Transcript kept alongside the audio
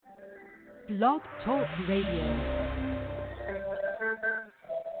Blog Talk Radio.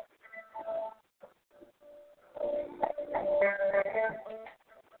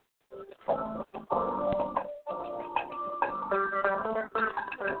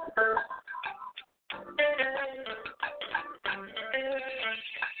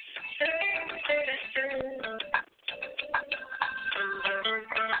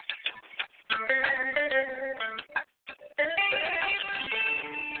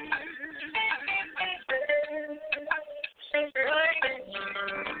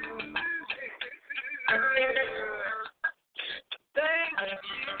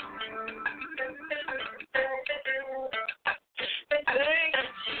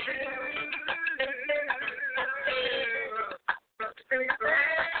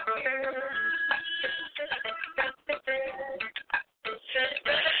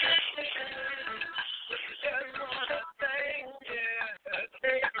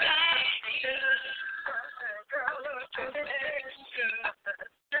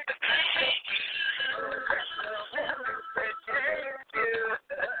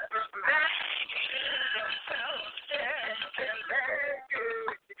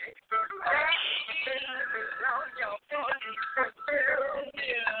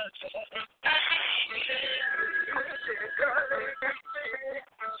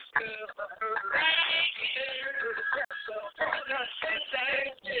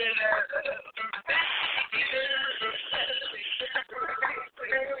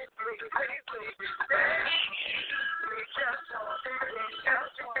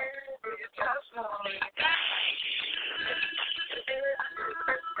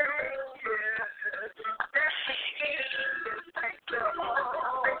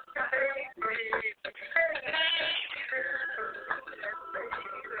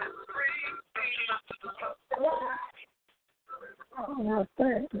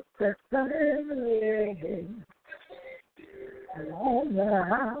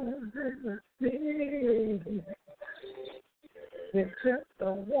 It's just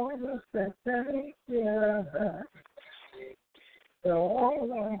the one that thank you. So all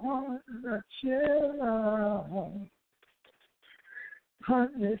the hearts are chilling on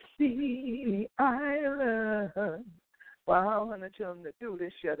the sea island. Wow, I want to tell them to do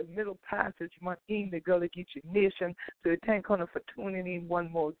this year. The middle passage, my in the Gullah Geechee Nation. So thank you for tuning in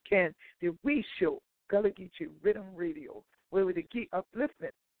one more again. The We Show, Gullah Geechee Rhythm Radio, where we give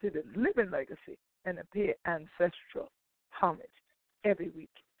upliftment to the living legacy and the pay ancestral homage every week.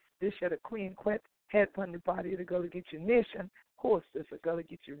 This year, the Queen Quet, head from the body of the Gullah Geechee Nation, hostess of Gullah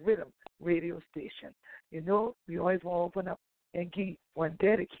Geechee Rhythm Radio Station. You know, we always want to open up and give one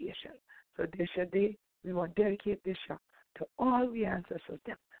dedication. So this year, we want to dedicate this year to all the ancestors,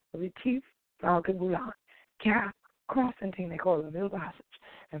 them, the Chief, Falcon, Gullah, Cat, Cross, and thing they call the Middle Passage,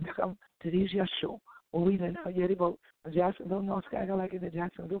 and come to this year's show. Where we learn out yet about Jacksonville, North Carolina, like in the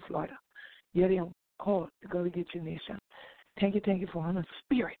Jacksonville, Florida. Yet called the Gullah Geechee Nation. Thank you for honor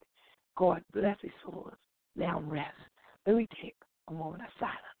spirit. God bless his souls. Let him rest. Let me take a moment of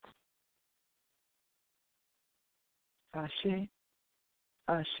silence. Ashe,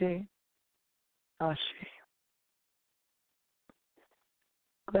 Ashe, Ashe.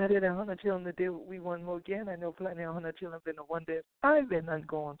 Glad that 100 children today we one more again. I know plenty of 100 children been the one day I've been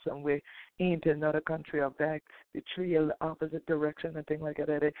going somewhere into another country or back the tree or the opposite direction and things like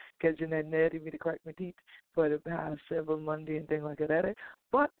that. Catching that net, even to crack my teeth for the past several Monday and things like that.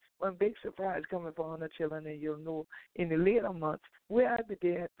 But one big surprise coming for 100 children, and you'll know in the later months where I be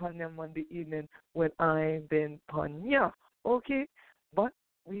there on that Monday evening when I've been Panya. Okay? But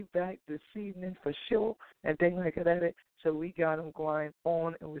we back this evening for sure and things like that. So we got them going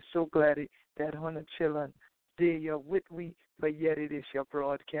on, and we're so glad that 100 children there with we for yet it is your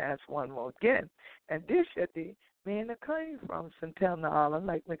broadcast one more again. And this year, man, I came from Santana Island,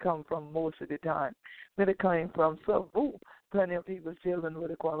 like we come from most of the time. When it came from Savu, plenty of people children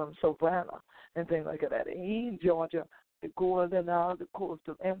would call them Savannah and things like that. In Georgia, the Golden Isle, the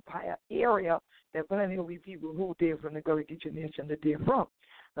coastal empire area, there are plenty of people who there from the Gullah Geechee Nation that they're from.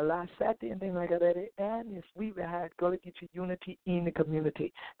 The last Saturday and things like that, and yes, we've had Gullah Geechee unity in the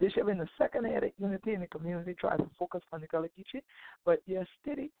community. This has been the second head of unity in the community, trying to focus on the Gullah Geechee. But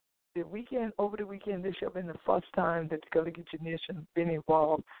yesterday, over the weekend, this has been the first time that the Gullah Geechee Nation has been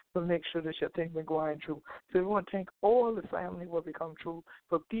involved to make sure this thing been going through. So we want to thank all the family will become true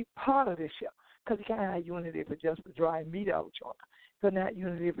for being part of this year. Because you can't have unity for just the dry meat out, John. could not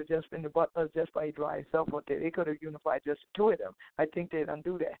unity if it just been the Butlers just by dry itself out there. They could have unified just the two of them. I think they'd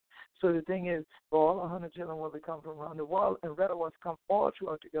undo that. So the thing is, for all 100 children will come from around the world, and red was come all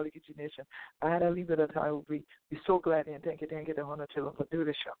throughout the Gullah Geechee Nation. I had to leave it at I will be so glad and thank you, the 100 children for doing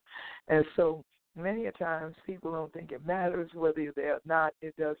this show. And so many a times people don't think it matters whether you're there or not.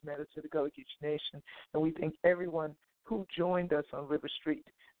 It does matter to the Gullah Geechee Nation, and we thank everyone who joined us on River Street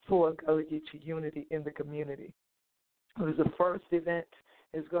for Gullah Geechee unity in the community. It was the first event.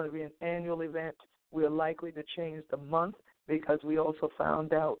 It's going to be an annual event. We're likely to change the month because we also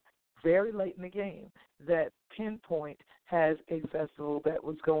found out very late in the game that Pinpoint has a festival that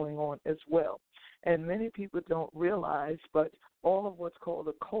was going on as well. And many people don't realize, but all of what's called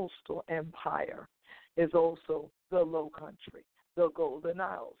the coastal empire is also the Low Country. The Golden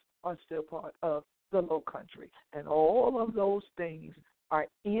Isles are still part of the Low Country. And all of those things are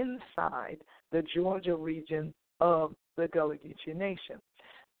inside the Georgia region of the Gullah Geechee Nation,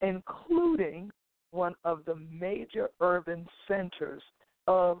 including one of the major urban centers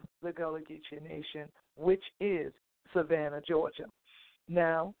of the Gullah Geechee Nation, which is Savannah, Georgia.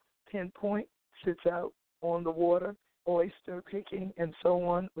 Now, Pinpoint sits out on the water. Oyster picking and so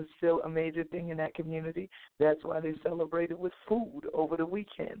on was still a major thing in that community. That's why they celebrated with food over the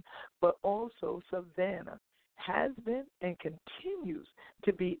weekend. But also Savannah has been and continues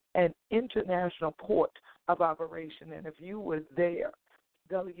to be an international port of operation. And if you were there,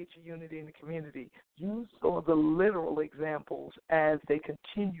 Gullah Geechee unity in the community, you saw the literal examples as they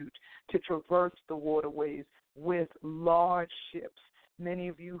continued to traverse the waterways with large ships. Many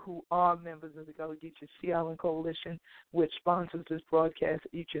of you who are members of the Gullah Geechee Sea Island Coalition, which sponsors this broadcast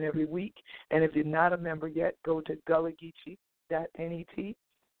each and every week. And if you're not a member yet, go to gullahgeechee.net,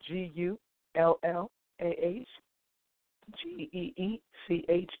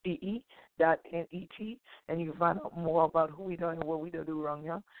 GullahGeechee.net, and you can find out more about who we are and what we do around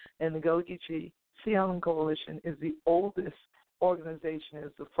here. And the Gullah Geechee Sea Island Coalition is the oldest organization,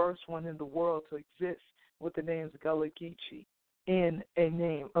 is the first one in the world to exist with the names Gullah Geechee in a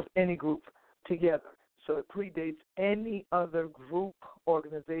name of any group together. So it predates any other group,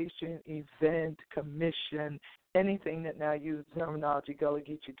 organization, event, commission, anything that now uses terminology Gullah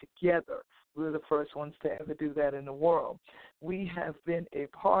Geechee together. We're the first ones to ever do that in the world. We have been a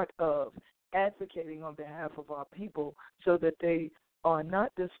part of advocating on behalf of our people so that they are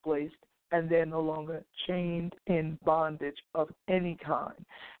not displaced and they're no longer chained in bondage of any kind.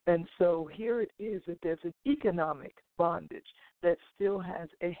 And so here it is that there's an economic bondage that still has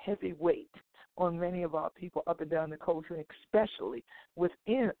a heavy weight on many of our people up and down the coast, and especially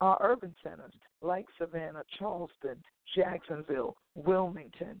within our urban centers like Savannah, Charleston, Jacksonville,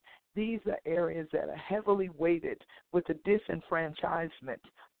 Wilmington. These are areas that are heavily weighted with the disenfranchisement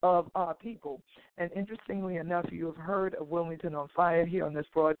of our people. And interestingly enough, you have heard of Wilmington on Fire here on this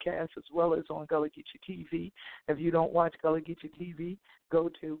broadcast as well as on Gullah Geechee TV. If you don't watch Gullah Geechee TV, go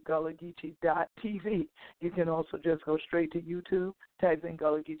to gullahgeechee.tv. You can also just go straight to YouTube, type in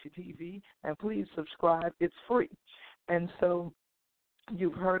Gullah Geechee TV, and please subscribe. It's free. And so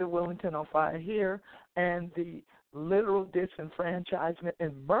you've heard of Wilmington on Fire here and the literal disenfranchisement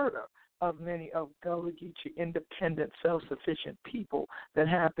and murder of many of Gullah Geechee independent, self-sufficient people that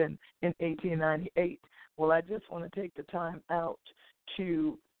happened in 1898. Well, I just want to take the time out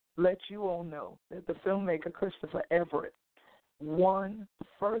to let you all know that the filmmaker Christopher Everett won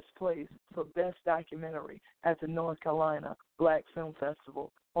first place for Best Documentary at the North Carolina Black Film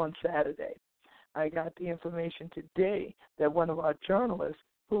Festival on Saturday. I got the information today that one of our journalists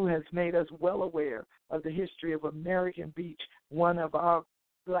who has made us well aware of the history of American Beach, one of our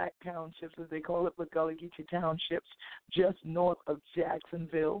black townships, as they call it, with Gullah Geechee townships, just north of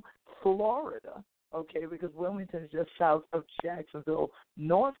Jacksonville, Florida, okay, because Wilmington is just south of Jacksonville,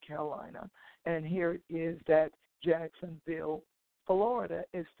 North Carolina, and here it is that Jacksonville, Florida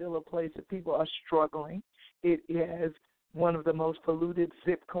is still a place that people are struggling. It has one of the most polluted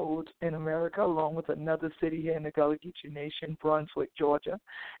zip codes in America, along with another city here in the Gullah Geechee Nation, Brunswick, Georgia.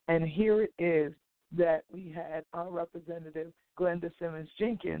 And here it is that we had our representative, Glenda Simmons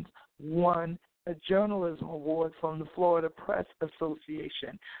Jenkins, won a journalism award from the Florida Press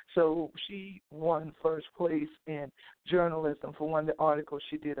Association. So she won first place in journalism for one of the articles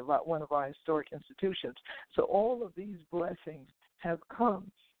she did about one of our historic institutions. So all of these blessings have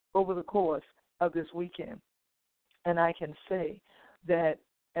come over the course of this weekend. And I can say that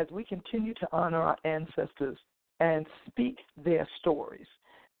as we continue to honor our ancestors and speak their stories,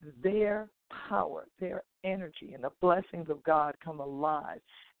 their power, their energy, and the blessings of God come alive.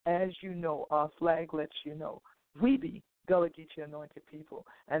 As you know, our flag lets you know, we be Gullah Geechee anointed people,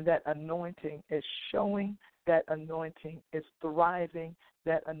 and that anointing is showing that anointing is thriving.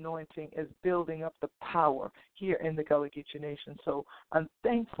 That anointing is building up the power here in the Gullah Geechee Nation. So I'm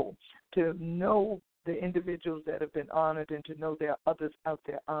thankful to know the individuals that have been honored and to know there are others out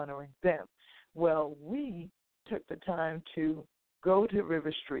there honoring them. Well, we took the time to go to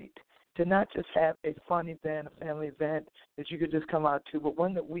River Street to not just have a fun event, a family event that you could just come out to, but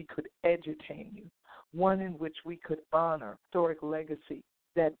one that we could edutain you, one in which we could honor historic legacy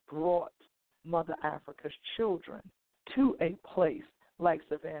that brought Mother Africa's children to a place like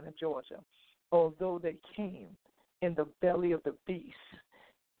Savannah, Georgia. Although they came in the belly of the beast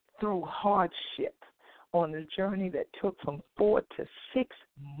through hardship on a journey that took from 4 to 6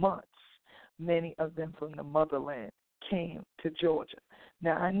 months, many of them from the motherland came to Georgia.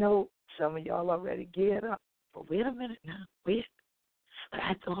 Now, I know some of y'all already geared up, but wait a minute now. Wait.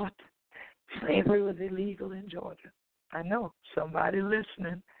 I thought slavery was illegal in Georgia. I know somebody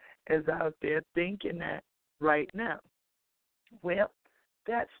listening is out there thinking that right now. Well,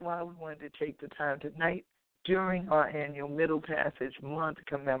 that's why we wanted to take the time tonight during our annual Middle Passage Month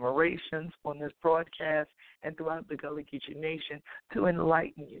commemorations on this broadcast and throughout the Gullah Geechee Nation to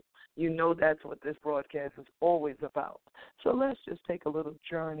enlighten you. You know that's what this broadcast is always about. So let's just take a little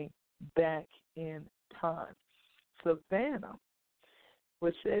journey back in time. Savannah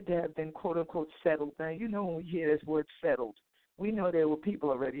was said to have been, quote-unquote, settled. Now, you know when we hear this word settled, we know there were people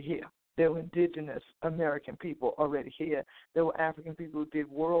already here. There were indigenous American people already here. There were African people who did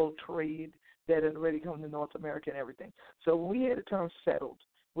world trade that had already come to North America and everything. So when we hear the term settled,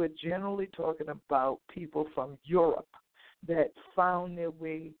 we're generally talking about people from Europe that found their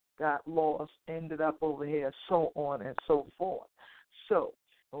way, got lost, ended up over here, so on and so forth. So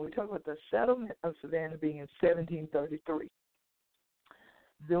when we talk about the settlement of Savannah being in 1733,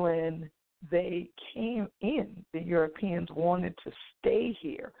 when they came in, the Europeans wanted to stay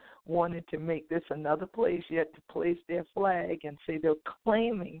here, wanted to make this another place yet to place their flag and say they're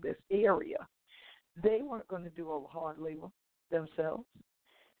claiming this area. They weren't going to do all the hard labor themselves.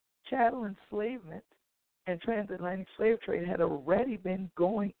 Chattel enslavement and transatlantic slave trade had already been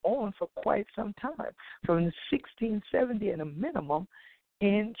going on for quite some time, from the 1670 at a minimum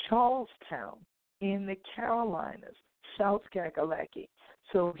in Charlestown, in the Carolinas, South Kakalaki.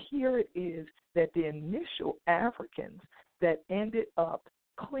 So here it is that the initial Africans that ended up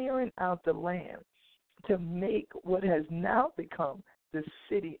clearing out the land to make what has now become the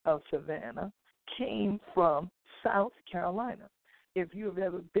city of Savannah came from South Carolina. If you have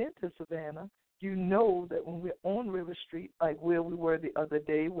ever been to Savannah, you know that when we're on River Street, like where we were the other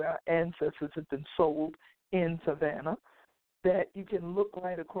day, where our ancestors have been sold in Savannah, that you can look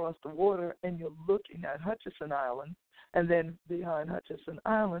right across the water and you're looking at Hutchinson Island, and then behind Hutchinson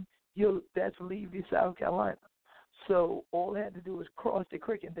Island, that's Levy, South Carolina. So all they had to do was cross the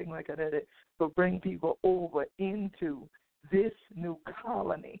creek and things like that, but bring people over into this new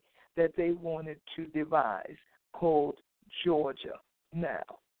colony that they wanted to devise called Georgia now.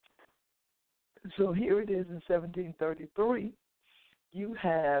 So here it is in 1733. You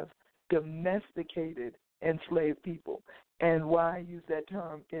have domesticated enslaved people. And why I use that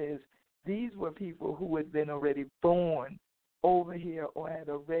term is these were people who had been already born over here or had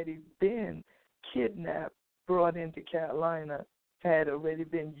already been kidnapped, brought into Carolina, had already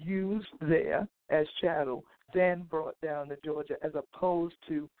been used there as chattel, then brought down to Georgia, as opposed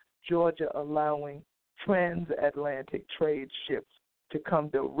to Georgia allowing transatlantic trade ships to come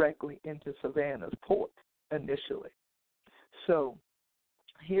directly into Savannah's port initially. So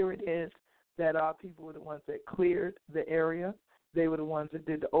here it is that our people were the ones that cleared the area. They were the ones that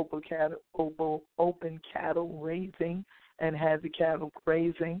did the open cattle raising and had the cattle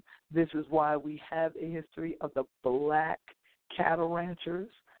grazing. This is why we have a history of the black cattle ranchers,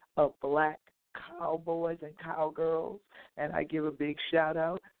 of black cowboys and cowgirls. And I give a big shout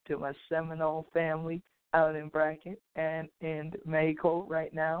out to my Seminole family out in Brackett and in Mexico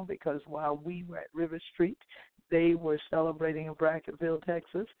right now, because while we were at River Street, they were celebrating in Brackettville,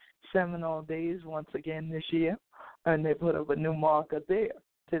 Texas, Seminole Days once again this year, and they put up a new marker there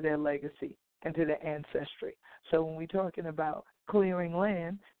to their legacy and to their ancestry. So when we're talking about clearing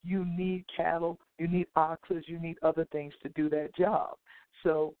land, you need cattle, you need oxes, you need other things to do that job.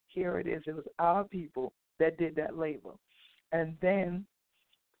 So here it is. It was our people that did that labor. And then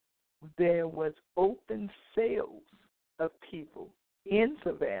there was open sales of people in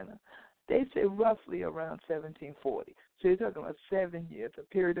Savannah. They say roughly around 1740. So you're talking about 7 years, a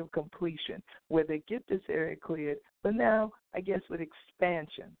period of completion where they get this area cleared. But now, I guess with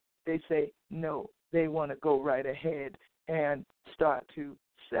expansion, they say, no, they want to go right ahead and start to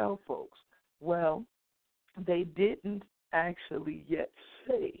sell folks. Well, they didn't actually yet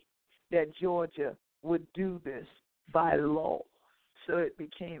say that Georgia would do this by law. So it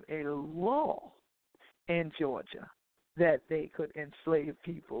became a law in Georgia that they could enslave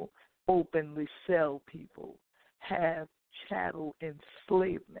people, openly sell people, have chattel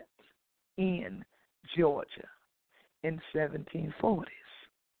enslavement in Georgia in 1740s.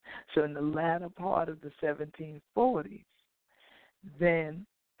 So in the latter part of the 1740s, then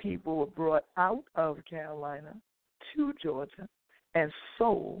people were brought out of Carolina to Georgia and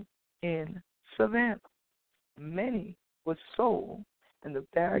sold in Savannah. Many were sold, and the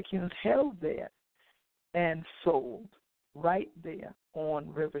barracudas held there and sold right there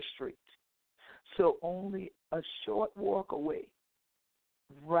on River Street. So only a short walk away,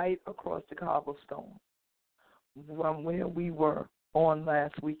 right across the cobblestone from where we were on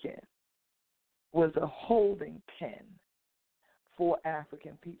last weekend, was a holding pen for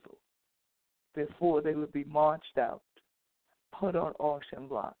African people before they would be marched out, put on auction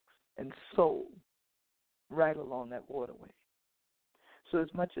blocks, and sold right along that waterway. So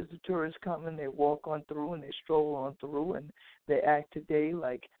as much as the tourists come and they walk on through and they stroll on through and they act today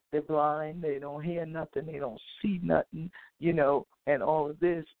like they're blind, they don't hear nothing, they don't see nothing, and all of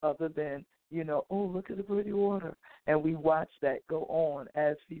this other than, oh, look at the pretty water. And we watched that go on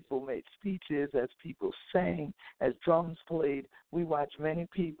as people made speeches, as people sang, as drums played. We watched many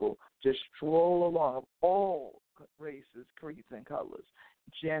people just stroll along of all races, creeds, and colors,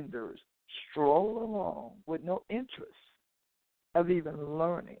 genders, stroll along with no interest of even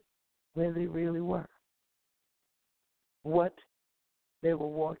learning where they really were, what they were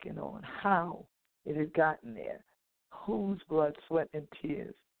walking on, how it had gotten there, whose blood, sweat, and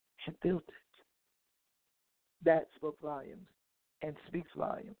tears had built it. That spoke volumes and speaks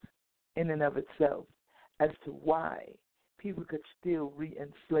volumes in and of itself as to why people could still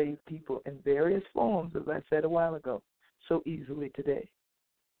re-enslave people in various forms, as I said a while ago, so easily today,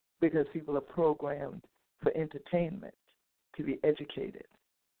 because people are programmed for entertainment, to be educated,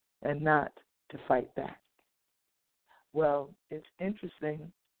 and not to fight back. Well, it's interesting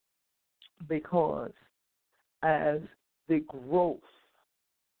because as the growth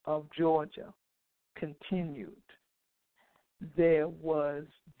of Georgia continued, there was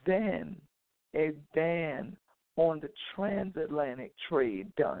then a ban on the transatlantic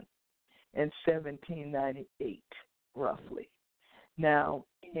trade done in 1798, roughly. Now,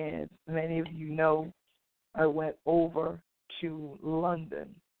 as many of you know, I went over to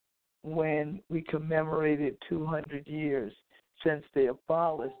London when we commemorated 200 years since they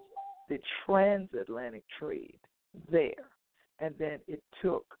abolished the transatlantic trade there. And then it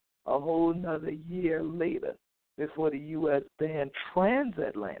took a whole nother year later before the U.S. banned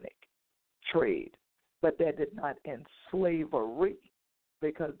transatlantic trade. But that did not end slavery,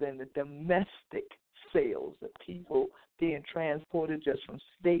 because then the domestic sales, the people being transported just from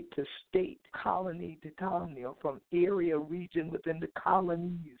state to state, colony to colony, or from area, region within the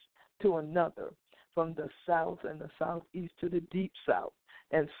colonies to another, from the south and the southeast to the deep south,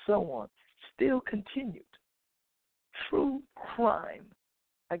 and so on, still continued. True crime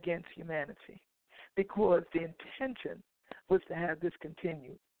against humanity, because the intention was to have this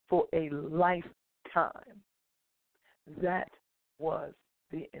continue for a lifetime. That was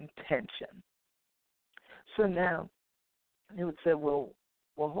the intention. So now, you would say, well,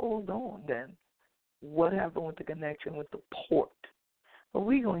 hold on then. What happened with the connection with the port? Well,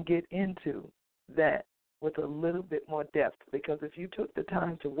 we're going to get into that with a little bit more depth, because if you took the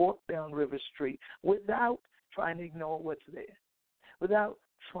time to walk down River Street without trying to ignore what's there, without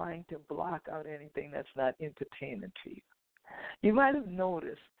trying to block out anything that's not entertaining to you, you might have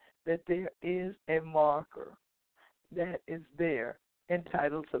noticed that there is a marker that is there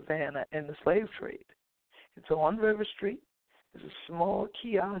entitled Savannah and the Slave Trade. It's on River Street. It's a small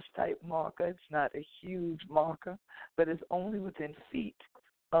kiosk-type marker. It's not a huge marker, but it's only within feet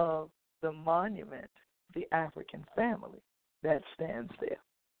of the monument, the African family that stands there.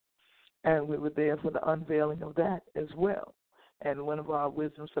 And we were there for the unveiling of that as well. And one of our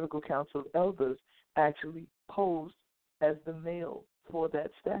Wisdom Circle Council elders actually posed as the male for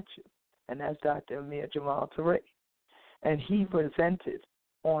that statue, and that's Dr. Amir Jamal Touré. And he presented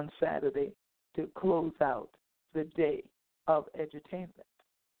on Saturday to close out the day of edutainment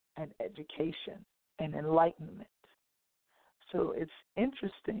and education and enlightenment. So it's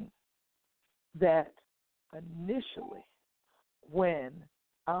interesting that initially, when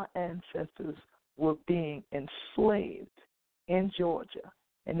our ancestors were being enslaved in Georgia,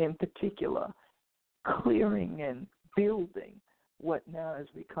 and in particular clearing and building what now has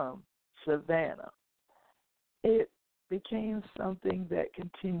become Savannah, it became something that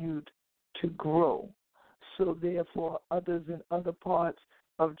continued to grow. So therefore, others in other parts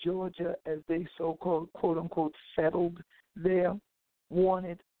of Georgia, as they so-called, quote-unquote, settled there,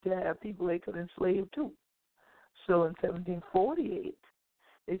 wanted to have people they could enslave too. So in 1748,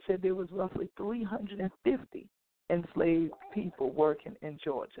 they said there was roughly 350 enslaved people working in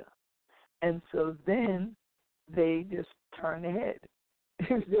Georgia. And so then they just turned their head.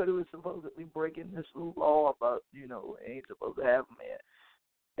 They was supposedly breaking this law about, ain't supposed to have them here.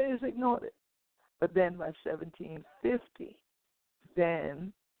 They just ignored it. But then by 1750,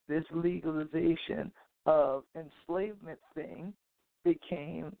 then this legalization of enslavement thing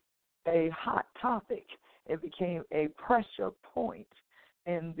became a hot topic. It became a pressure point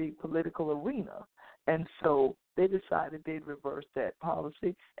in the political arena. And so they decided they'd reverse that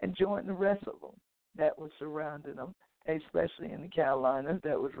policy and join the rest of them that was surrounding them, especially in the Carolinas,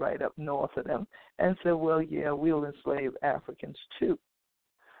 that was right up north of them, and said, well, yeah, we'll enslave Africans too.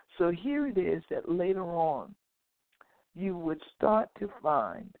 So here it is that later on you would start to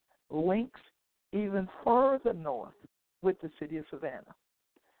find links even further north with the city of Savannah.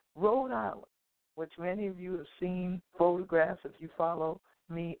 Rhode Island, which many of you have seen photographs if you follow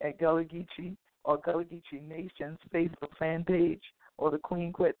me at Gullah Geechee or Gullah Geechee Nation's Facebook fan page or the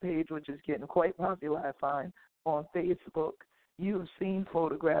Queen Quet page, which is getting quite popular, I find, on Facebook. You have seen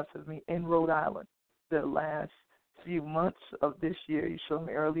photographs of me in Rhode Island the last few months of this year. You saw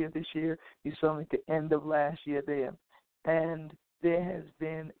me earlier this year. You saw me at the end of last year there. And there has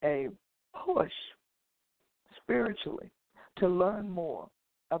been a push spiritually to learn more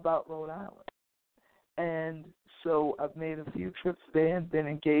about Rhode Island. And so I've made a few trips there and been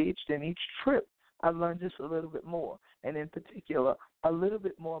engaged. In each trip, I've learned just a little bit more, and in particular, a little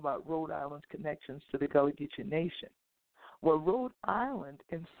bit more about Rhode Island's connections to the Gullah Geechee Nation. Well, Rhode Island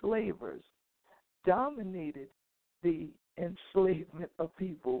enslavers dominated the enslavement of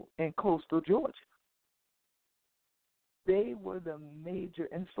people in coastal Georgia. They were the major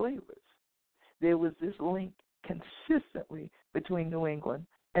enslavers. There was this link consistently between New England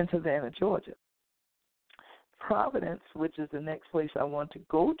and Savannah, Georgia. Providence, which is the next place I want to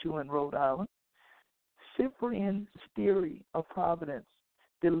go to in Rhode Island, Cyprian Sterry of Providence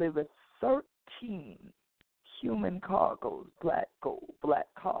delivered 13 human cargoes, black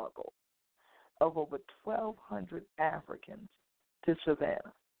cargo, of over 1,200 Africans to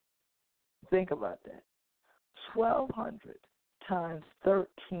Savannah. Think about that. 1,200 times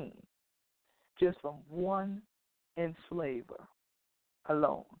 13, just from one enslaver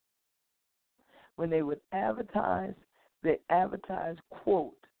alone. When they would advertise, they advertised,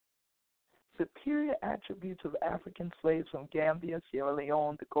 quote, superior attributes of African slaves from Gambia, Sierra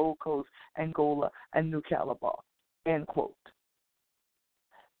Leone, the Gold Coast, Angola, and New Calabar, end quote.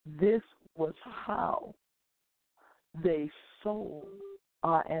 This was how they sold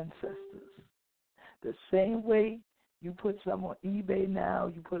our ancestors. The same way you put some on eBay now,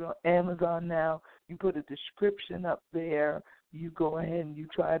 you put it on Amazon now, you put a description up there, you go ahead and you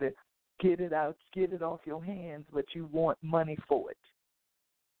try to get it out, get it off your hands, but you want money for it.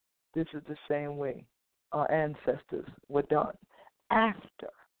 This is the same way our ancestors were done after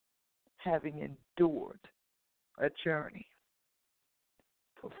having endured a journey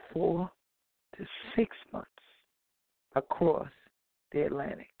for 4 to 6 months across the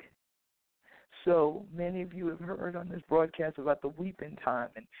Atlantic. So many of you have heard on this broadcast about the weeping time,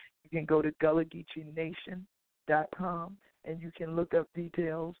 and you can go to GullahGeecheeNation.com and you can look up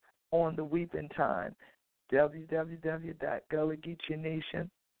details on the weeping time,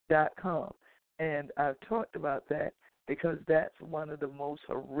 www.GullahGeecheeNation.com. And I've talked about that because that's one of the most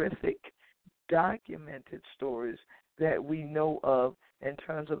horrific documented stories that we know of in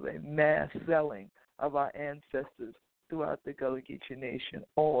terms of a mass selling of our ancestors throughout the Gullah Geechee Nation,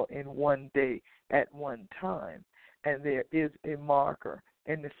 all in one day at one time. And there is a marker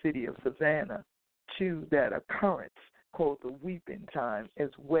in the city of Savannah to that occurrence called the weeping time as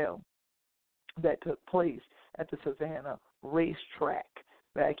well, that took place at the Savannah racetrack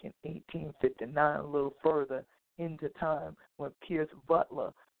back in 1859, a little further into time, when Pierce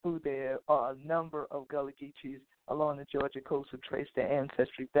Butler, who there are a number of Gullah Geechees along the Georgia coast who trace their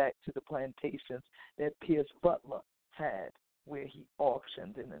ancestry back to the plantations that Pierce Butler had, where he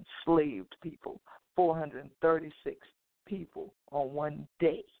auctioned and enslaved people, 436 people on one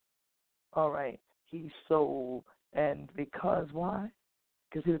day. All right, he sold, and because why?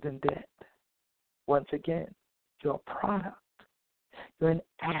 Because he was in debt. Once again, you're a product. You're an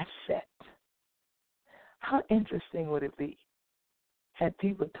asset. How interesting would it be had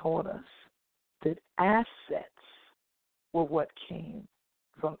people taught us that assets were what came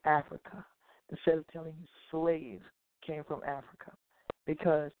from Africa, instead of telling you slaves came from Africa,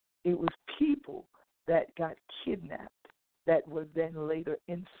 because it was people that got kidnapped that were then later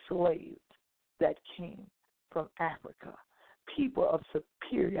enslaved that came from Africa. People of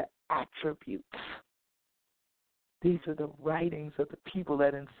superior attributes. These are the writings of the people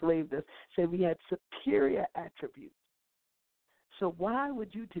that enslaved us. Say we had superior attributes. So why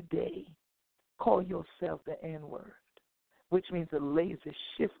would you today call yourself the N-word, which means a lazy,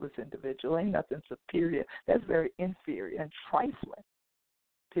 shiftless individual? Ain't nothing superior. That's very inferior and trifling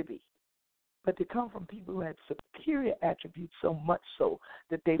to be. But to come from people who had superior attributes, so much so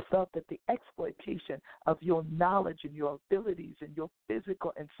that they felt that the exploitation of your knowledge and your abilities and your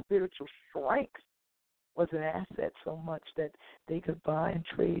physical and spiritual strength was an asset so much that they could buy and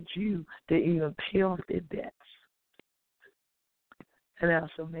trade you to even pay off their debts. And now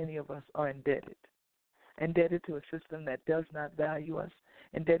so many of us are indebted to a system that does not value us,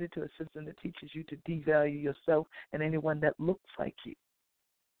 indebted to a system that teaches you to devalue yourself and anyone that looks like you.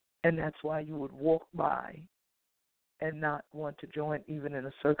 And that's why you would walk by and not want to join even in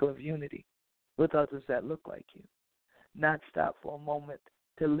a circle of unity with others that look like you. Not stop for a moment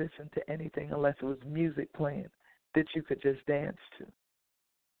to listen to anything unless it was music playing that you could just dance to.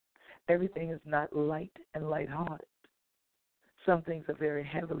 Everything is not light and lighthearted. Some things are very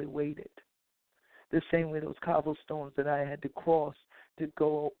heavily weighted. The same way those cobblestones that I had to cross to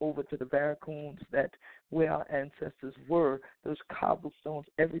go over to the barracoons that where our ancestors were, those cobblestones,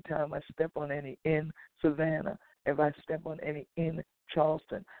 every time I step on any in Savannah, if I step on any in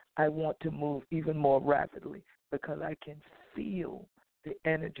Charleston, I want to move even more rapidly because I can feel the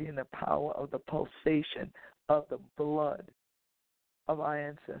energy and the power of the pulsation of the blood of our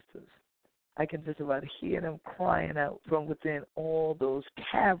ancestors. I can just about hear them crying out from within all those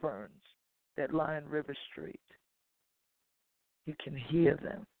caverns that line River Street. You can hear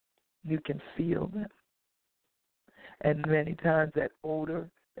them. You can feel them. And many times that odor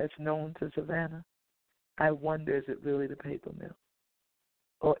that's known to Savannah, I wonder, is it really the paper mill?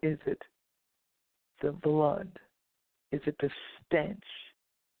 Or is it the blood? Is it the stench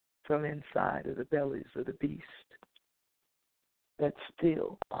from inside of the bellies of the beast that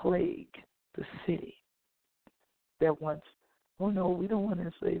still plague the city that once, oh, no, we don't want to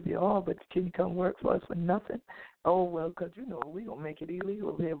enslave you all, but can you come work for us for nothing? Oh, well, because, we're going to make it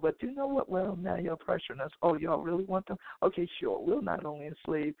illegal here. But you know what? Well, now you're pressuring us. Oh, y'all really want them? Okay, sure. We'll not only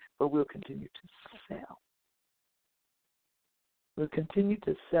enslave, but we'll continue to sell. We'll continue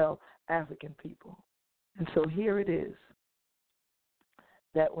to sell African people. And so here it is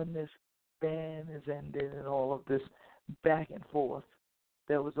that when this ban is ended and all of this back and forth,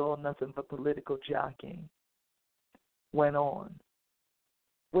 there was all nothing but political jockeying went on.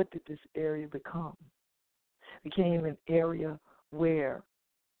 What did this area become? It became an area where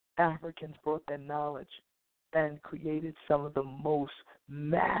Africans brought their knowledge and created some of the most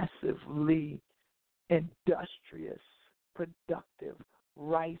massively industrious, productive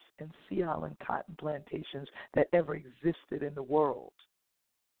rice and sea island cotton plantations that ever existed in the world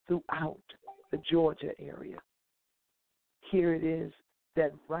throughout the Georgia area. Here it is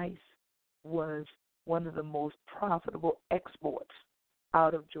that rice was one of the most profitable exports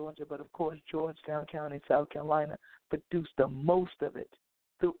out of Georgia, but of course Georgetown County, South Carolina, produced the most of it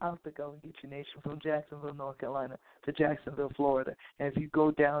throughout the Gullah Geechee Nation, from Jacksonville, North Carolina to Jacksonville, Florida. And if you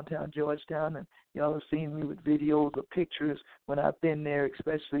go downtown Georgetown, and y'all have seen me with videos or pictures when I've been there,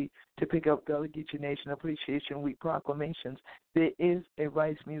 especially to pick up Gullah Geechee Nation Appreciation Week proclamations, there is a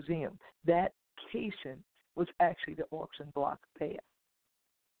rice museum. That location was actually the auction block there.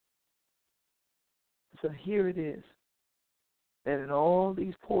 So here it is, that in all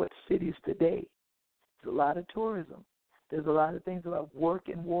these port cities today, there's a lot of tourism. There's a lot of things about work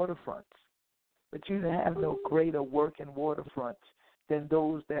in waterfronts. But you have no greater work in waterfronts than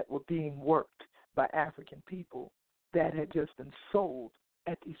those that were being worked by African people that had just been sold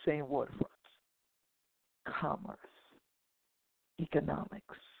at these same waterfronts. Commerce,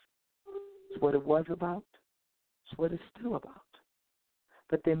 economics. It's what it was about. It's what it's still about.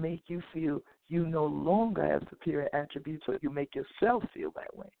 But they make you feel you no longer have superior attributes, or you make yourself feel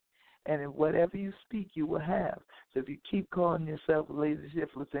that way. And in whatever you speak, you will have. So if you keep calling yourself lazy,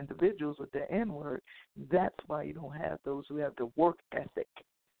 shiftless individuals with the N-word, that's why you don't have those who have the work ethic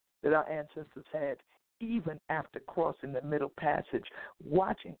that our ancestors had, even after crossing the Middle Passage,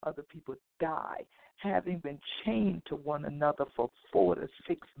 watching other people die, having been chained to one another for 4 to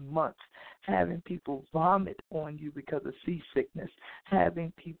 6 months, having people vomit on you because of seasickness,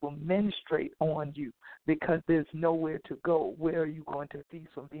 having people menstruate on you because there's nowhere to go. Where are you going to be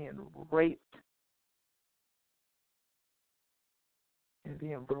from being raped and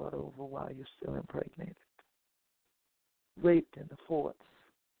being brought over while you're still impregnated? Raped in the forts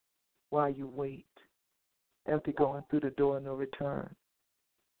while you wait. after going through the door, no return.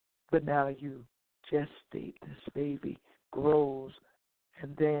 But now you gestate, this baby grows,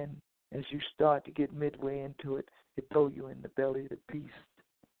 and then as you start to get midway into it, it throw you in the belly of the beast.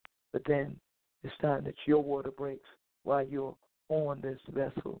 But then it's time that your water breaks while you're on this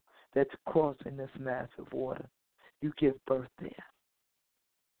vessel that's crossing this massive water. You give birth there.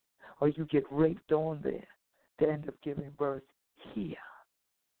 Or you get raped on there to end up giving birth here,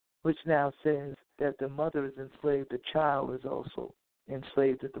 which now says that the mother is enslaved, the child is also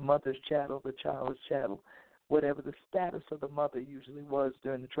enslaved. If the mother's chattel, the child is chattel. Whatever the status of the mother usually was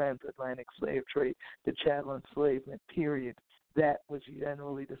during the transatlantic slave trade, the chattel enslavement period, that was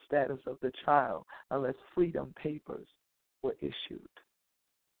generally the status of the child, unless freedom papers were issued.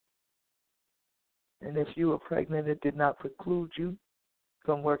 And if you were pregnant, it did not preclude you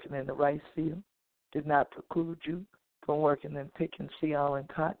from working in the rice field, did not preclude you from working in picking seal and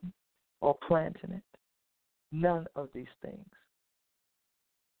cotton or planting it. None of these things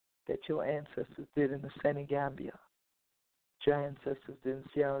that your ancestors did in the Senegambia, that your ancestors did in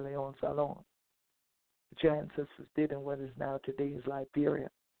Sierra Leone, Ceylon, that your ancestors did in what is now today's Liberia,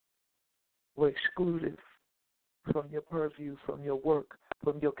 were excluded from your purview, from your work,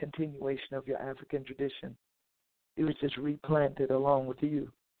 from your continuation of your African tradition. It was just replanted along with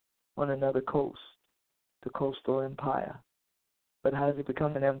you on another coast, the coastal empire. But how does it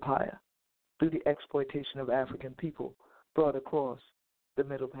become an empire? Through the exploitation of African people brought across the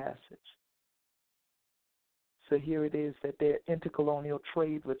Middle Passage. So here it is that their intercolonial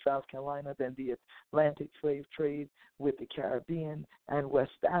trade with South Carolina, then the Atlantic slave trade with the Caribbean and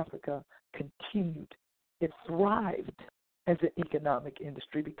West Africa continued. It thrived as an economic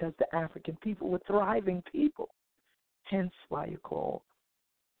industry because the African people were thriving people. Hence why you call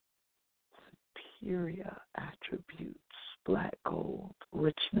superior attributes, black gold,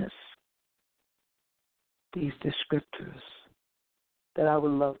 richness, these descriptors that I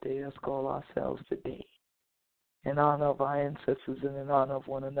would love to hear us call ourselves today in honor of our ancestors and in honor of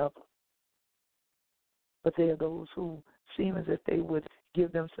one another. But they are those who seem as if they would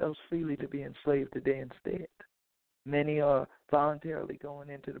give themselves freely to be enslaved today instead. Many are voluntarily going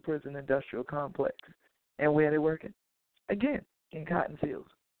into the prison industrial complex. And where are they working? Again, in cotton fields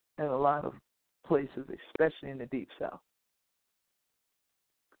and a lot of places, especially in the Deep South.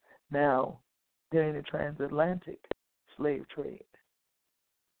 Now, during the transatlantic slave trade,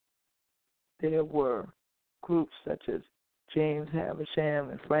 there were groups such as James Havisham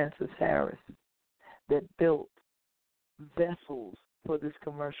and Francis Harris that built vessels for this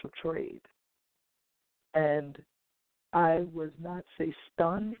commercial trade. And I was not, say,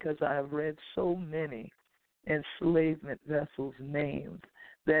 stunned, because I have read so many enslavement vessels named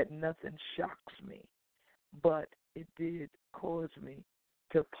that nothing shocks me. But it did cause me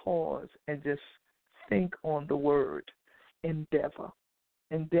to pause and just think on the word endeavor.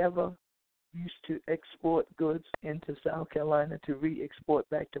 Endeavor used to export goods into South Carolina to re-export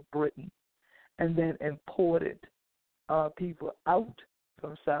back to Britain, and then imported people out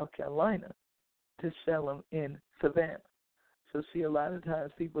from South Carolina to sell them in Savannah. So see, a lot of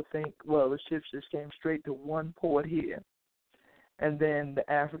times people think, well, the ships just came straight to one port here, and then the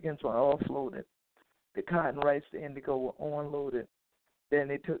Africans were offloaded. The cotton, rice, the indigo were unloaded. Then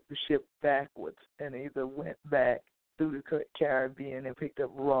they took the ship backwards and either went back through the Caribbean and picked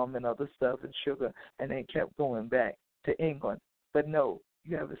up rum and other stuff and sugar, and then kept going back to England. But no,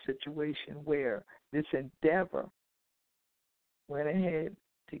 you have a situation where this endeavor went ahead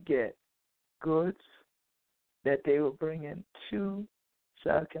to get goods that they were bringing to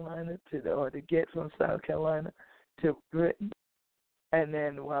South Carolina or to get from South Carolina to Britain. And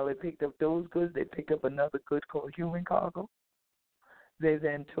then while they picked up those goods, they picked up another good called human cargo. They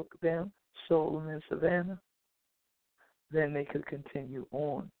then took them, sold them in Savannah. Then they could continue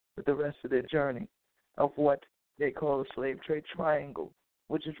on with the rest of their journey of what they call the slave trade triangle,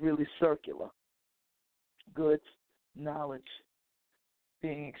 which is really circular. Goods, knowledge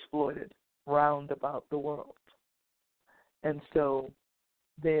being exploited round about the world. And so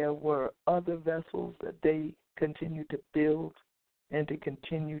there were other vessels that they continued to build and to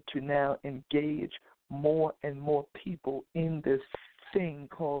continue to now engage more and more people in this thing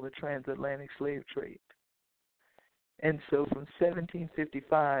called the transatlantic slave trade. And so from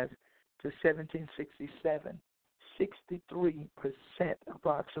 1755 to 1767, 63%,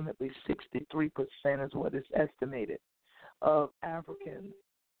 approximately 63% is what is estimated, of Africans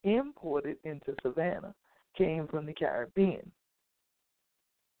imported into Savannah came from the Caribbean.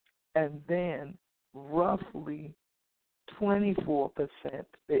 And then roughly 24%,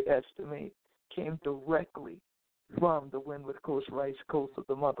 they estimate, came directly from the Windward Coast, Rice Coast of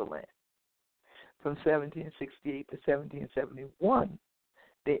the motherland. from 1768 to 1771,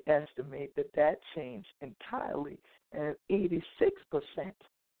 they estimate that changed entirely, and 86%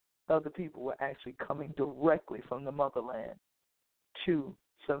 of the people were actually coming directly from the motherland to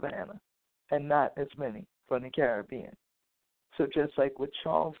Savannah, and not as many from the Caribbean. So just like with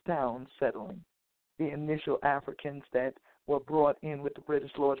Charlestown settling, the initial Africans that were brought in with the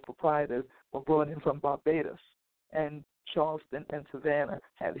British Lords Proprietors were brought in from Barbados. And Charleston and Savannah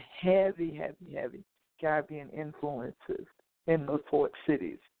have heavy, heavy, heavy Caribbean influences in those port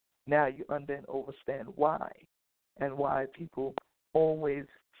cities. Now you then understand why, and why people always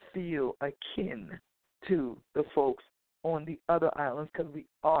feel akin to the folks on the other islands, because we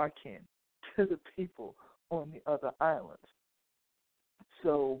are kin to the people on the other islands.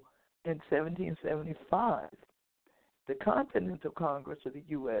 So in 1775, the Continental Congress of the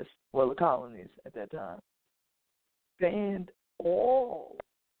U.S., well, the colonies at that time, banned all,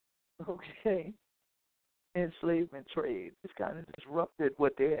 enslavement trade. This kind of disrupted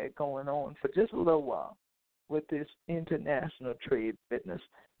what they had going on for just a little while with this international trade business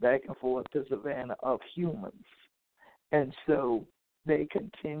back and forth to Savannah of humans. And so they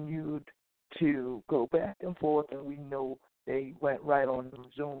continued to go back and forth, and we know they went right on to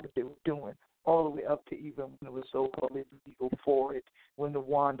resume what they were doing, all the way up to even when it was so-called illegal for it, when the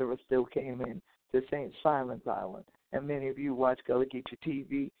Wanderer still came in to St. Simon's Island. And many of you watch Gullah Geechee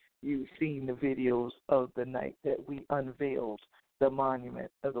TV, you've seen the videos of the night that we unveiled the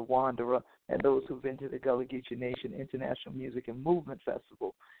monument of the Wanderer. And those who've been to the Gullah Geechee Nation International Music and Movement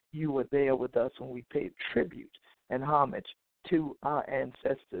Festival, you were there with us when we paid tribute and homage to our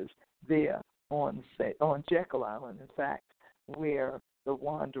ancestors there on Jekyll Island, in fact, where the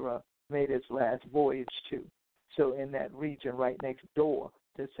Wanderer made its last voyage to. So in that region right next door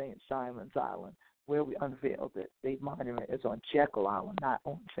to St. Simon's Island, where we unveiled it, the monument is on Jekyll Island, not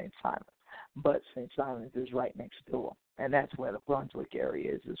on St. Simon's. But St. Simon's is right next door, and that's where the Brunswick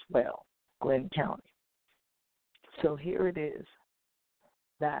area is as well, Glenn County. So here it is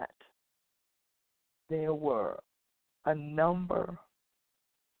that there were a number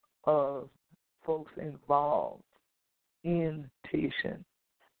of folks involved in Tahitian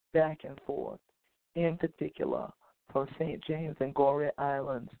back and forth, in particular from St. James and Goree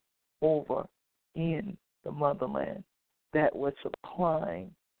Islands over in the motherland, that was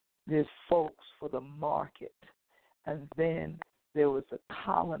supplying these folks for the market. And then there was a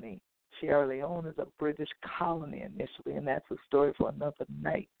colony. Sierra Leone is a British colony initially, and that's a story for another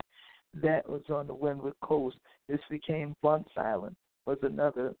night. That was on the Windward Coast. This became Bunce Island, was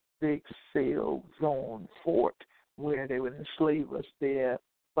another big sail zone fort where they would enslave us there,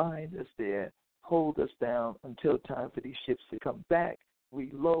 bind us there, hold us down until time for these ships to come back,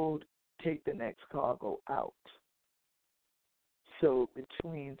 reload, take the next cargo out. So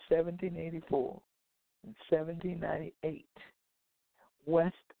between 1784 and 1798,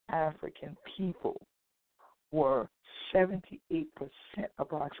 West African people were 78%,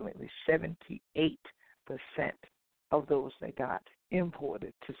 approximately 78% of those that got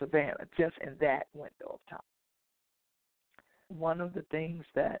imported to Savannah, just in that window of time. One of the things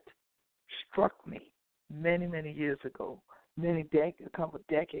that struck me many, many years ago, a couple of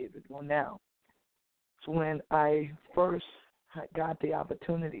decades ago now, is when I first got the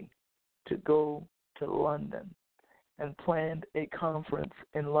opportunity to go to London and planned a conference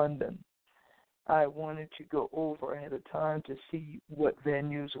in London. I wanted to go over ahead of time to see what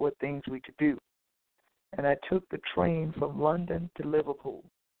venues, what things we could do. And I took the train from London to Liverpool.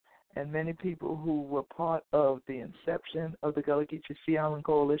 And many people who were part of the inception of the Gullah Geechee Sea Island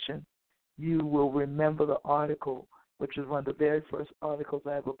Coalition, you will remember the article, which was one of the very first articles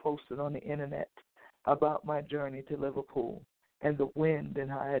I ever posted on the internet about my journey to Liverpool and the wind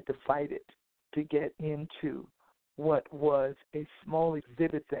and how I had to fight it to get into what was a small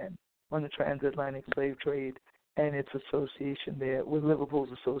exhibit then on the transatlantic slave trade and its association there with Liverpool's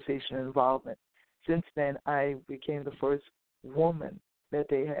association and involvement. Since then, I became the first woman that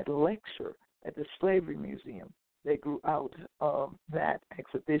they had lecture at the Slavery Museum. They grew out of that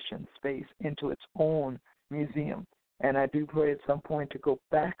exhibition space into its own museum. And I do pray at some point to go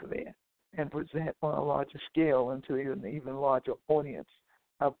back there and present on a larger scale and to an even larger audience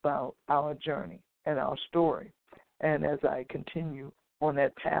about our journey and our story. And as I continue on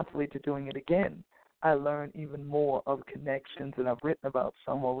that pathway to doing it again, I learn even more of connections, and I've written about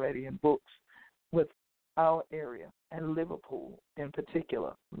some already in books, with our area and Liverpool in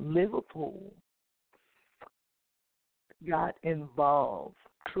particular. Liverpool got involved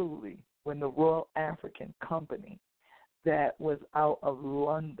truly when the Royal African Company that was out of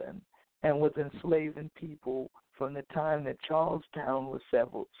London and was enslaving people from the time that Charlestown was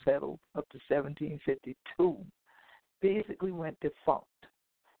settled up to 1752, basically went defunct.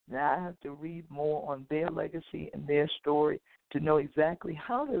 Now I have to read more on their legacy and their story to know exactly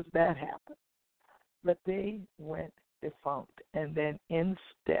how does that happen. But they went defunct, and then in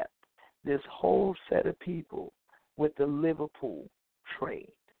stepped this whole set of people with the Liverpool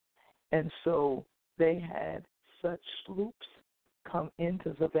trade. And so they had such sloops come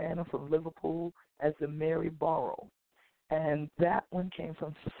into Savannah from Liverpool as the Mary Borough. And that one came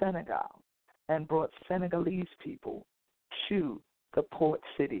from Senegal and brought Senegalese people to the port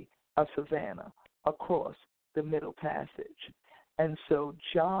city of Savannah across the Middle Passage. And so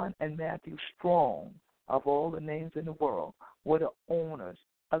John and Matthew Strong, of all the names in the world, were the owners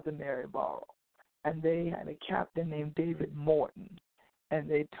of the Mary Borough. And they had a captain named David Morton, and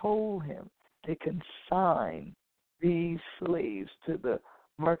they told him to consign these slaves to the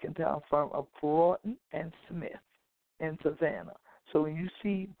mercantile firm of Broughton and Smith in Savannah. So when you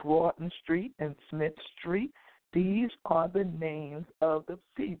see Broughton Street and Smith Street, these are the names of the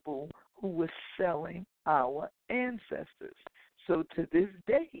people who were selling our ancestors. So to this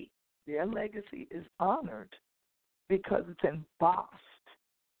day, their legacy is honored because it's embossed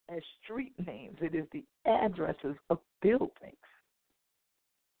as street names. It is the addresses of buildings.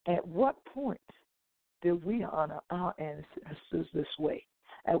 At what point did we honor our ancestors this way?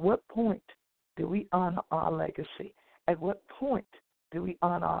 At what point did we honor our legacy? At what point did we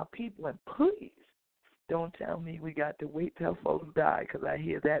honor our people? And please don't tell me we got to wait till folks die, because I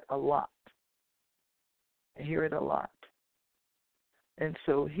hear that a lot. I hear it a lot. And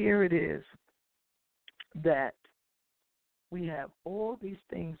so here it is that we have all these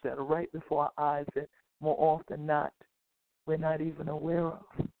things that are right before our eyes that more often than not we're not even aware of.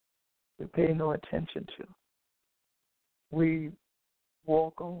 We pay no attention to. We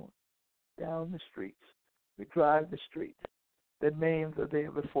walk on down the streets. We drive the streets. The names are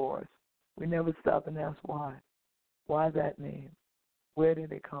there before us. We never stop and ask why. Why that name? Where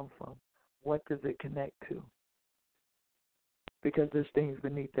did it come from? What does it connect to? Because there's things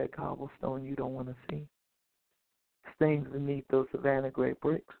beneath that cobblestone you don't want to see. There's things beneath those Savannah Great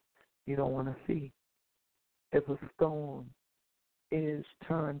bricks you don't want to see. If a stone is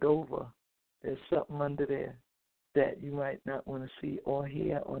turned over, there's something under there that you might not want to see or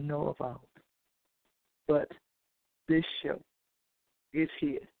hear or know about. But this show is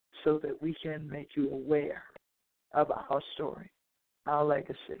here so that we can make you aware of our story, our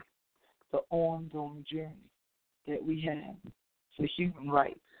legacy, the ongoing journey that we have for human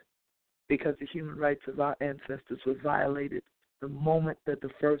rights, because the human rights of our ancestors were violated the moment that the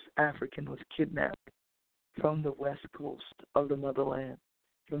first African was kidnapped from the west coast of the motherland,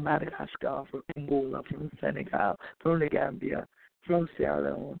 from Madagascar, from Angola, from Senegal, from the Gambia, from Sierra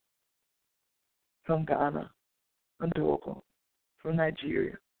Leone, from Ghana, from Togo, from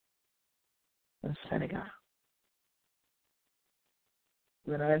Nigeria, and Senegal.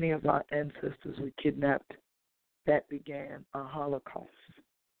 When any of our ancestors were kidnapped, that began a Holocaust.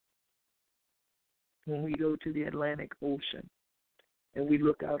 When we go to the Atlantic Ocean and we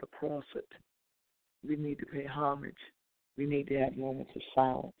look out across it, we need to pay homage. We need to have moments of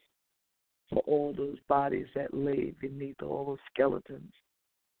silence for all those bodies that lay beneath all those skeletons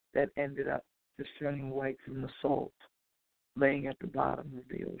that ended up just turning white from the salt, laying at the bottom of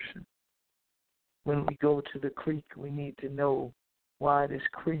the ocean. When we go to the creek, we need to know why this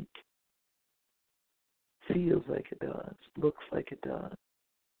creek feels like it does, looks like it does.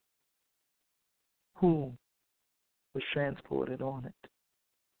 Who was transported on it?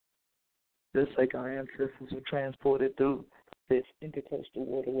 Just like our ancestors were transported through this intercoastal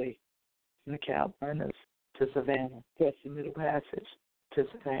waterway from the Carolinas to Savannah, across the Middle Passage to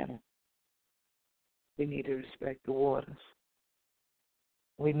Savannah. We need to respect the waters.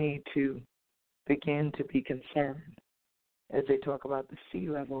 We need to begin to be concerned as they talk about the sea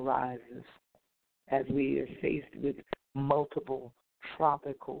level rises, as we are faced with multiple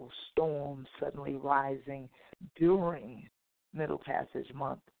tropical storms suddenly rising during Middle Passage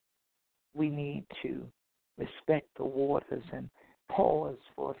Month. We need to respect the waters and pause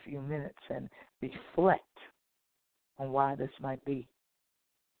for a few minutes and reflect on why this might be,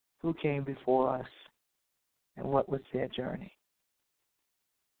 who came before us, and what was their journey.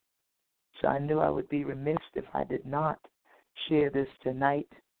 So I knew I would be remiss if I did not share this tonight.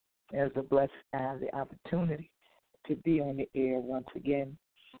 As a blessing to have the opportunity to be on the air once again.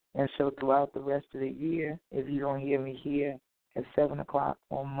 And so throughout the rest of the year, if you don't hear me here at 7 o'clock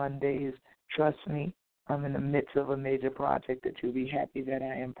on Mondays, trust me, I'm in the midst of a major project that you'll be happy that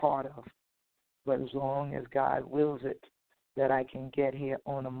I am part of. But as long as God wills it, that I can get here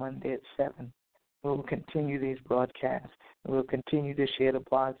on a Monday at 7, We'll continue these broadcasts. We'll continue to share the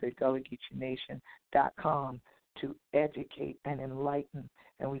blogs at GullahGeecheeNation.com to educate and enlighten.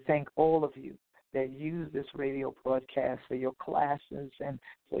 And we thank all of you that use this radio broadcast for your classes and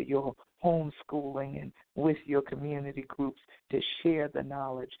for your homeschooling and with your community groups to share the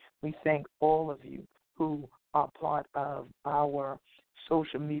knowledge. We thank all of you who are part of our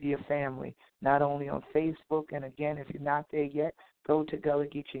social media family, not only on Facebook. And again, if you're not there yet, go to Gullah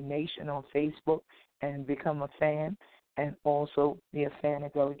Geechee Nation on Facebook and become a fan, and also be a fan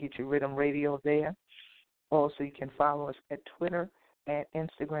of Gullah Geechee Rhythm Radio there. Also, you can follow us at Twitter, at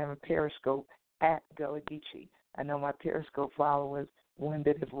Instagram, and Periscope at Gullah Geechee. I know my Periscope followers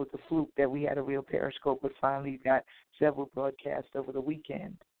wondered if it was a fluke that we had a real Periscope, but finally got several broadcasts over the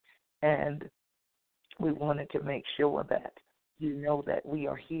weekend. And we wanted to make sure that you know that we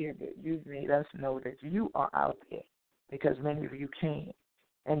are here, that you've made us know that you are out there, because many of you came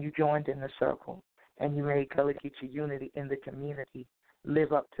and you joined in the circle and you made Gullah Geechee unity in the community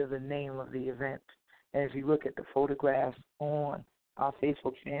live up to the name of the event. And if you look at the photographs on our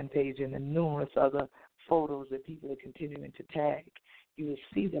Facebook fan page and the numerous other photos that people are continuing to tag, you will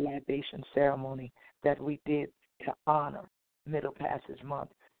see the libation ceremony that we did to honor Middle Passage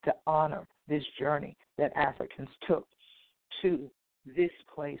Month, to honor this journey that Africans took to this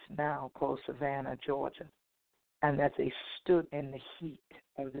place now called Savannah, Georgia, and that they stood in the heat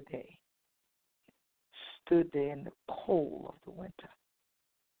of the day, stood there in the cold of the winter,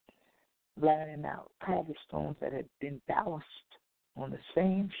 laying out cobblestones that had been ballast on the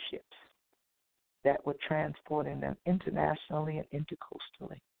same ships that were transporting them internationally and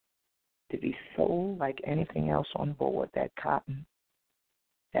intercoastally to be sold like anything else on board, that cotton,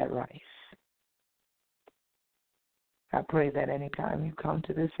 that rice. I pray that anytime you come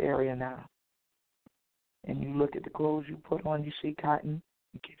to this area now and you look at the clothes you put on, you see cotton,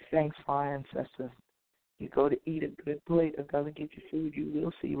 you give thanks for our ancestors. You go to eat a good plate of Gullah Geechee food, you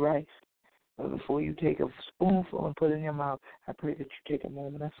will see rice. But before you take a spoonful and put it in your mouth, I pray that you take a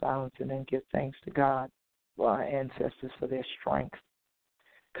moment of silence and then give thanks to God for our ancestors, for their strength.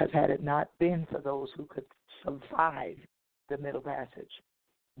 Because had it not been for those who could survive the Middle Passage,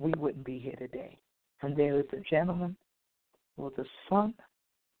 we wouldn't be here today. And there is a gentleman who was the son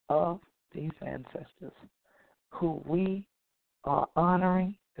of these ancestors who we are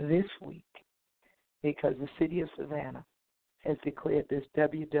honoring this week, because the city of Savannah has declared this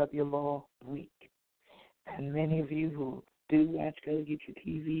WW Law Week. And many of you who do watch Gullah Geechee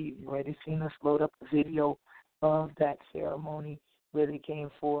TV, you've already seen us load up the video of that ceremony where they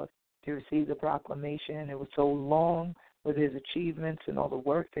came forth to receive the proclamation. It was so long with his achievements and all the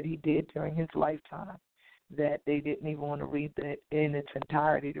work that he did during his lifetime that they didn't even want to read it in its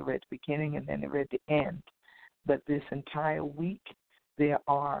entirety. They read the beginning and then they read the end. But this entire week, there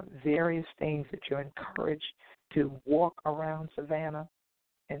are various things that you're encouraged to walk around Savannah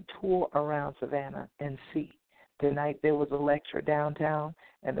and tour around Savannah and see. Tonight there was a lecture downtown,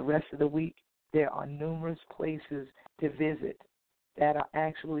 and the rest of the week there are numerous places to visit that are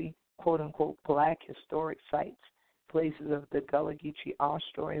actually, quote-unquote, black historic sites, places of the Gullah Geechee, our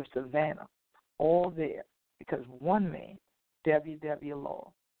story of Savannah, all there, because one man, W.W.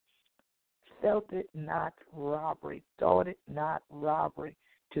 Law, felt it not robbery, thought it not robbery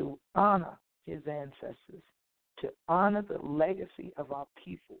to honor his ancestors, to honor the legacy of our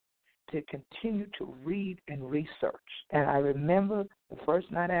people, to continue to read and research. And I remember the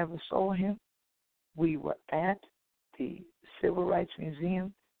first night I ever saw him, we were at the Civil Rights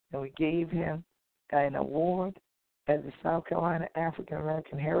Museum, and we gave him an award as the South Carolina African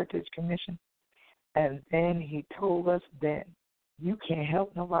American Heritage Commission. And then he told us then, you can't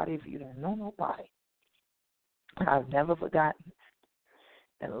help nobody if you don't know nobody. I've never forgotten.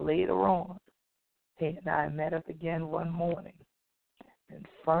 And later on, he and I met up again one morning in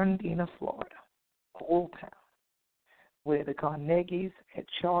Fernandina, Florida, Old Town, where the Carnegies had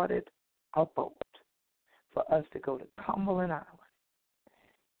chartered a boat for us to go to Cumberland Island.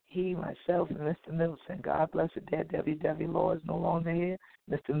 He, myself, and Mr. Milton, God bless the dead, W.W. Law is no longer here.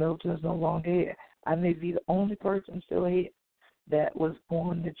 Mr. Milton is no longer here. I may be the only person still here that was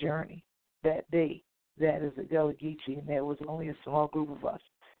on the journey that day. That is a Gullah Geechee, and there was only a small group of us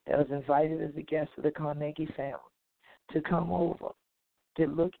that was invited as a guest of the Carnegie family to come over, to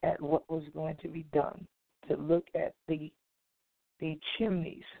look at what was going to be done, to look at the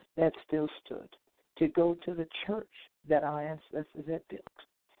chimneys that still stood, to go to the church that our ancestors had built,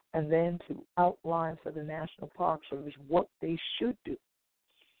 and then to outline for the National Park Service what they should do.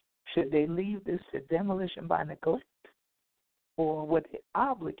 Should they leave this to demolition by neglect, or were they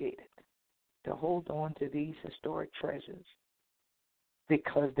obligated to hold on to these historic treasures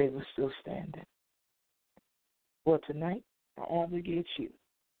because they were still standing? Well, tonight, I obligate you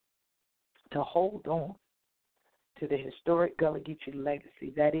to hold on to the historic Gullah Geechee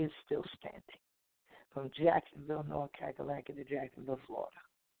legacy that is still standing from Jacksonville, North Carolina to Jacksonville, Florida,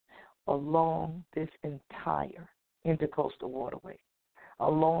 along this entire intercoastal waterway,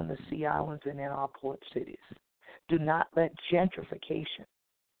 along the sea islands and in our port cities. Do not let gentrification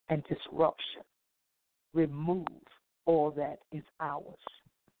and disruption remove all that is ours.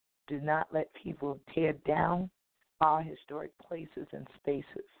 Do not let people tear down our historic places and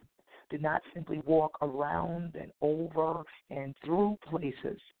spaces. Do not simply walk around and over and through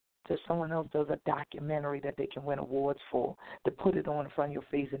places so someone else does a documentary that they can win awards for, to put it on in front of your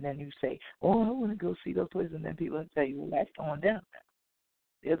face, and then you say, oh, I want to go see those places, and then people will tell you, well, that's going down now.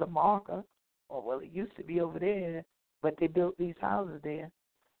 There's a marker, or, well, it used to be over there, but they built these houses there.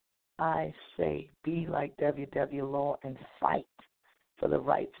 I say be like W.W. Law and fight for the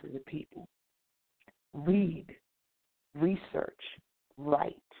rights of the people. Read, research,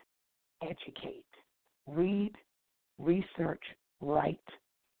 write, educate. Read, research, write,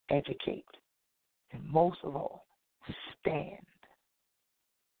 educate. And most of all, stand.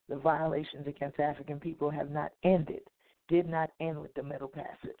 The violations against African people have not ended, did not end with the Middle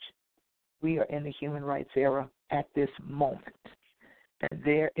Passage. We are in the human rights era at this moment. And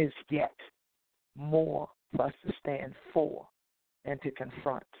there is yet more for us to stand for and to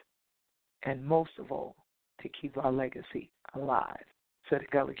confront. And most of all, to keep our legacy alive so the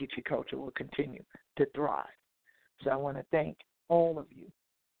Gullah Geechee culture will continue to thrive. So I want to thank all of you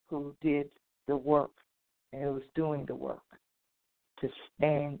who did the work and who was doing the work to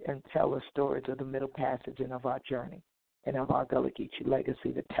stand and tell the stories of the Middle Passage and of our journey and of our Gullah Geechee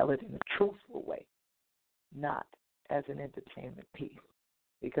legacy, to tell it in a truthful way, not as an entertainment piece,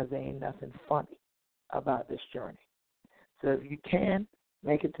 because there ain't nothing funny about this journey. So if you can,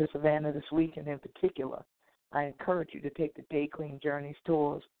 make it to Savannah this week, and in particular, I encourage you to take the Day Clean Journeys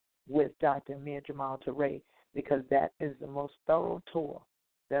tours with Dr. Amir Jamal Teray, because that is the most thorough tour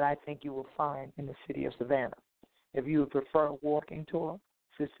that I think you will find in the city of Savannah. If you would prefer a walking tour,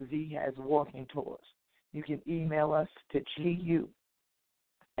 Sister Z has walking tours. You can email us to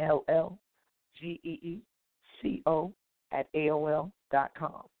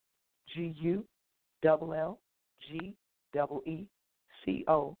gullgeeco@aol.com.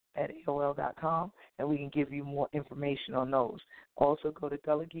 gullgeeco@aol.com, and we can give you more information on those. Also, go to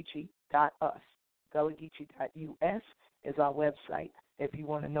gullahgeechee.us. Gullahgeechee.us is our website if you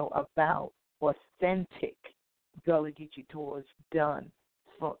want to know about authentic Gullah Geechee tours done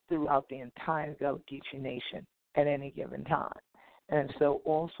throughout the entire Gullah Geechee Nation at any given time. And so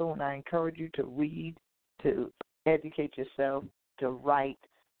also, and I encourage you to read, to educate yourself, to write,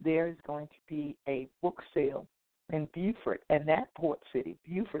 there is going to be a book sale in Beaufort, and that port city,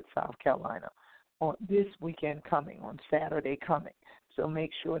 Beaufort, South Carolina, on this weekend coming, on Saturday coming. So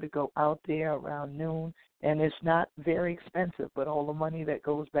make sure to go out there around noon, and it's not very expensive, but all the money that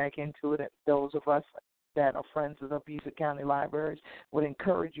goes back into it, those of us that are friends of the Beaufort County Libraries would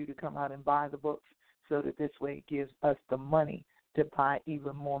encourage you to come out and buy the books, so that this way it gives us the money to buy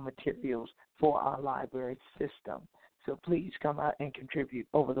even more materials for our library system. So please come out and contribute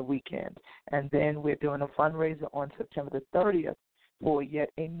over the weekend. And then we're doing a fundraiser on September the 30th for yet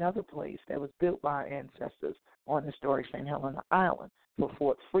another place that was built by our ancestors on historic St. Helena Island for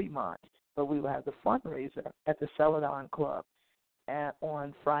Fort Fremont. But we will have the fundraiser at the Celadon Club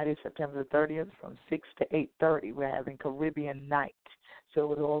on Friday, September the 30th from 6 to 8:30. We're having Caribbean night. So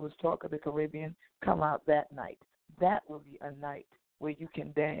with all this talk of the Caribbean, come out that night. That will be a night where you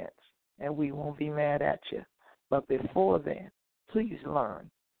can dance, and we won't be mad at you. But before then, please learn,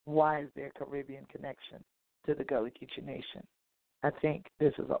 why is there a Caribbean connection to the Gullah Geechee Nation? I think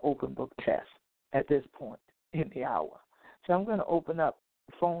this is an open book test at this point in the hour. So I'm going to open up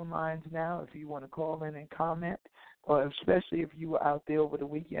phone lines now if you want to call in and comment, or especially if you were out there over the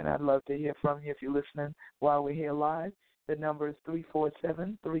weekend. I'd love to hear from you if you're listening while we're here live. The number is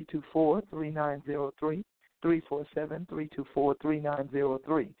 347-324-3903.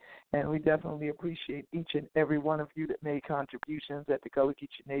 347-324-3903. And we definitely appreciate each and every one of you that made contributions at the Gullah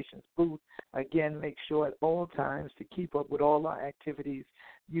Geechee Nation's booth. Again, make sure at all times to keep up with all our activities.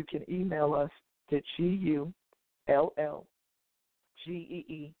 You can email us to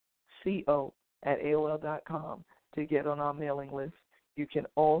gullgeeco@aol.com to get on our mailing list. You can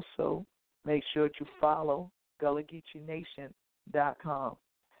also make sure to follow GullahGeecheeNation.com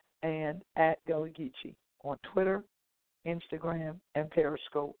and at Gullah Geechee on Twitter, Instagram, and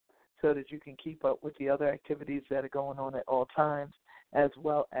Periscope, so that you can keep up with the other activities that are going on at all times, as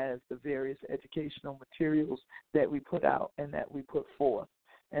well as the various educational materials that we put out and that we put forth.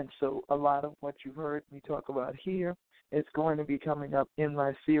 And so a lot of what you've heard me talk about here is going to be coming up in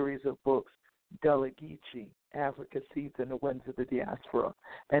my series of books, Gullah Geechee, Africa Seeds and the Winds of the Diaspora.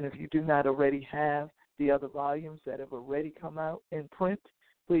 And if you do not already have the other volumes that have already come out in print,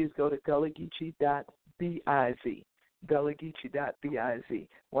 please go to gullahgeechee.biz. gullahgeechee.biz.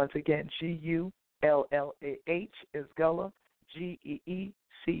 Once again, Gullah is Gullah, Geechee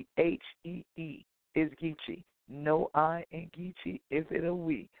is Geechee. No I in Geechee if it a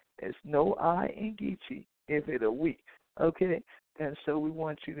we. There's no I in Geechee if it a we. Okay? And so we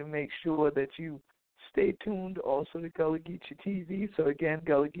want you to make sure that you stay tuned also to Gullah Geechee TV. So again,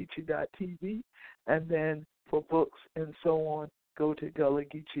 gullahgeechee.tv. And then for books and so on, go to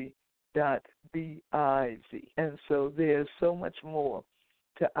gullahgeechee.biz. And so there's so much more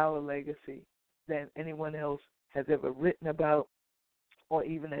to our legacy than anyone else has ever written about or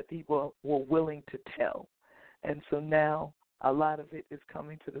even that people were willing to tell. And so now a lot of it is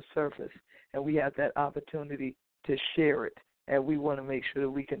coming to the surface, and we have that opportunity to share it. And we want to make sure that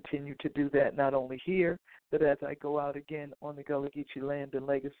we continue to do that not only here, but as I go out again on the Gullah Geechee Land and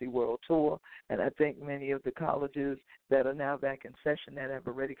Legacy World Tour. And I thank many of the colleges that are now back in session that have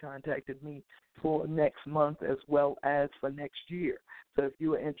already contacted me for next month as well as for next year. So if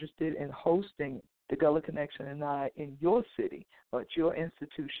you are interested in hosting the Gullah Connection and I in your city or at your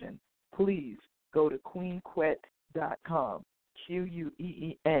institution, please go to queenquet.com,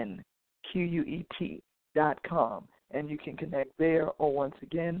 QUEENQUET.com. And you can connect there, or once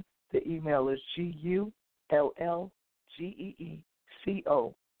again, the email is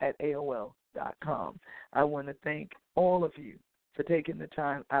gullgeeco@AOL.com. I want to thank all of you for taking the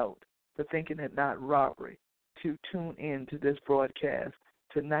time out, for thinking it not robbery, to tune in to this broadcast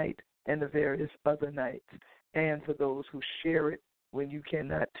tonight and the various other nights, and for those who share it when you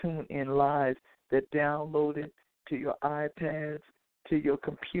cannot tune in live, that download it to your iPads, to your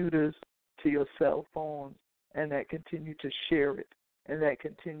computers, to your cell phones, and that continue to share it, and that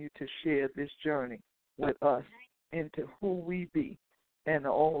continue to share this journey with us into who we be and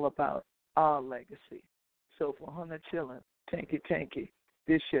all about our legacy. So for Hannah Chillin, tanky,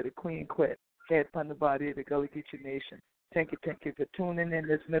 this year the Queen Quet, head from the body of the Gullah Geechee Nation. Thank you for tuning in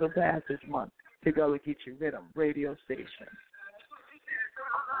this Middle Passage month to Gullah Geechee Rhythm Radio Station.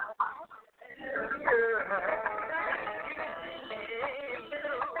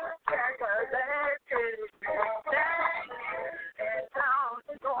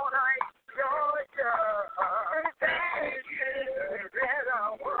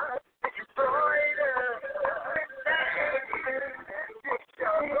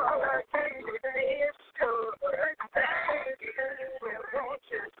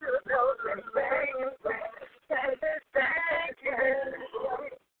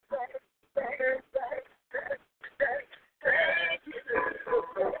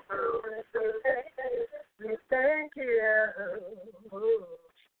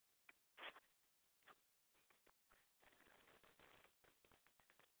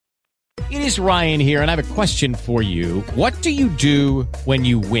 It is Ryan here, and I have a question for you. What do you do when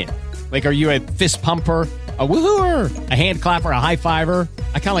you win? Like, are you a fist pumper, a woo-hooer, a hand clapper, a high-fiver?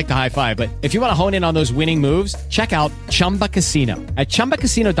 I kind of like the high-five, but if you want to hone in on those winning moves, check out Chumba Casino. At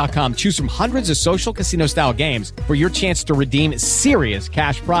ChumbaCasino.com, choose from hundreds of social casino-style games for your chance to redeem serious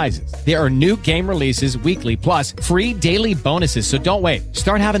cash prizes. There are new game releases weekly, plus free daily bonuses, so don't wait.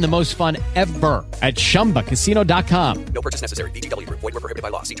 Start having the most fun ever at ChumbaCasino.com. No purchase necessary. VGW Group. Void where prohibited by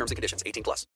law. See terms and conditions. 18+.